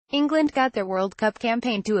England got their World Cup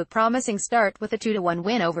campaign to a promising start with a 2-1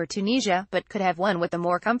 win over Tunisia, but could have won with a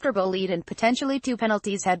more comfortable lead and potentially 2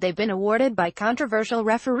 penalties had they been awarded by controversial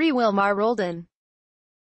referee Wilmar Roldan.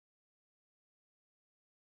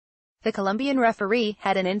 The Colombian referee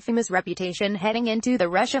had an infamous reputation heading into the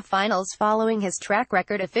Russia finals following his track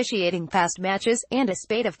record officiating past matches, and a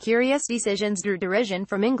spate of curious decisions drew derision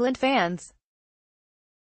from England fans.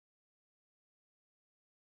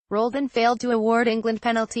 Roldan failed to award England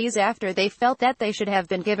penalties after they felt that they should have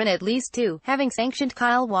been given at least 2, having sanctioned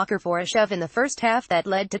Kyle Walker for a shove in the first half that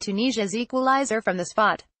led to Tunisia's equalizer from the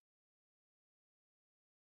spot.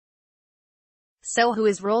 So who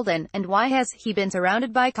is Roldan, and why has he been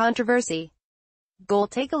surrounded by controversy?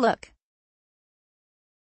 Take a look.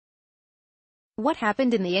 What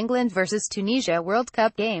happened in the England vs Tunisia World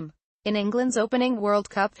Cup game? In England's opening World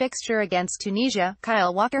Cup fixture against Tunisia,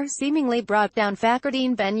 Kyle Walker seemingly brought down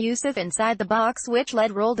Fakhreddine Ben Youssef inside the box, which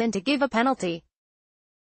led Roldan to give a penalty.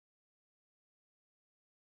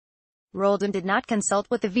 Roldan did not consult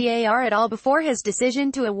with the VAR at all before his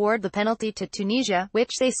decision to award the penalty to Tunisia,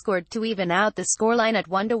 which they scored to even out the scoreline at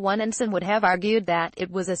 1-1, and some would have argued that it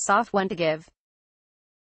was a soft one to give.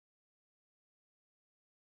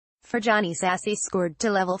 Ferjani Sassi scored to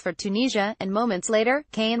level for Tunisia, and moments later,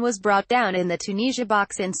 Kane was brought down in the Tunisia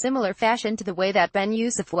box in similar fashion to the way that Ben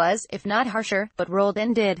Youssef was, if not harsher, but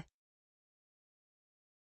Roldan did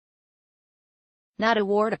not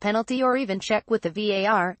award a penalty or even check with the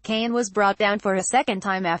VAR. Kane was brought down for a second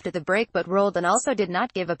time after the break, but Roldan also did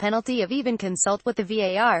not give a penalty or even consult with the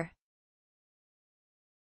VAR.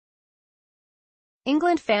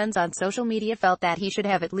 England fans on social media felt that he should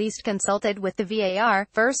have at least consulted with the VAR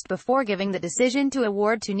first before giving the decision to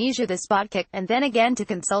award Tunisia the spot kick, and then again to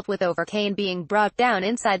consult with over Kane being brought down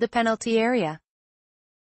inside the penalty area.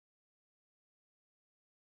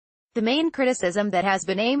 The main criticism that has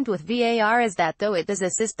been aimed with VAR is that though it does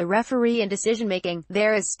assist the referee in decision-making,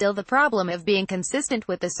 there is still the problem of being consistent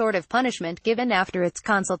with the sort of punishment given after its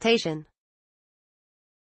consultation.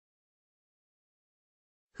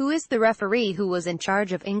 Who is the referee who was in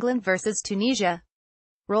charge of England vs Tunisia?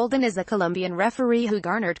 Roldan is a Colombian referee who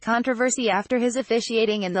garnered controversy after his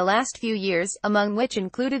officiating in the last few years, among which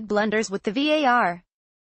included blunders with the VAR.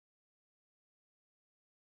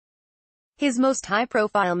 His most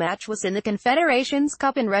high-profile match was in the Confederations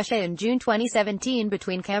Cup in Russia in June 2017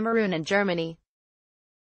 between Cameroon and Germany.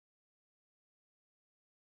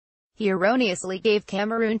 He erroneously gave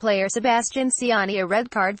Cameroon player Sebastian Siani a red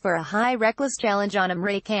card for a high reckless challenge on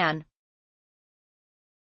Emre Can.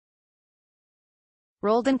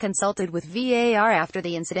 Roldan consulted with VAR after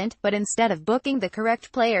the incident, but instead of booking the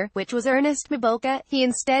correct player, which was Ernest Mboka, he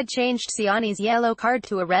instead changed Siani's yellow card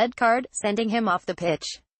to a red card, sending him off the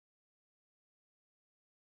pitch.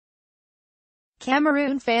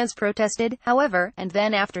 Cameroon fans protested, however, and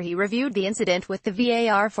then after he reviewed the incident with the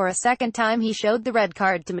VAR for a second time, he showed the red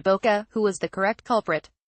card to Mboka, who was the correct culprit.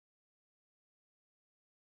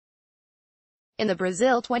 In the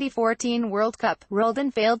Brazil 2014 World Cup, Roldan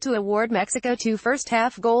failed to award Mexico 2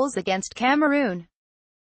 first-half goals against Cameroon.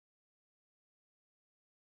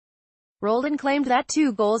 Roldan claimed that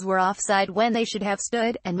 2 goals were offside when they should have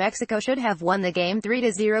stood, and Mexico should have won the game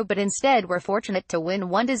 3-0 but instead were fortunate to win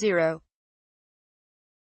 1-0.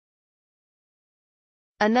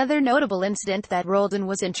 Another notable incident that Roldan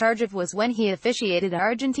was in charge of was when he officiated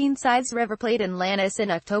Argentine side's River Plate in Lanús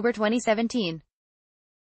in October 2017.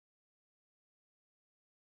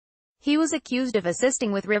 He was accused of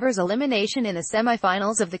assisting with River's elimination in the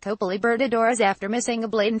semi-finals of the Copa Libertadores after missing a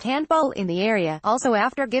blatant handball in the area, also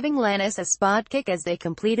after giving Lanús a spot kick as they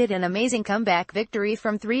completed an amazing comeback victory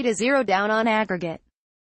from 3-0 down on aggregate.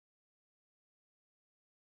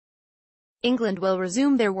 England will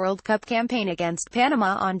resume their World Cup campaign against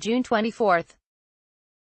Panama on June 24.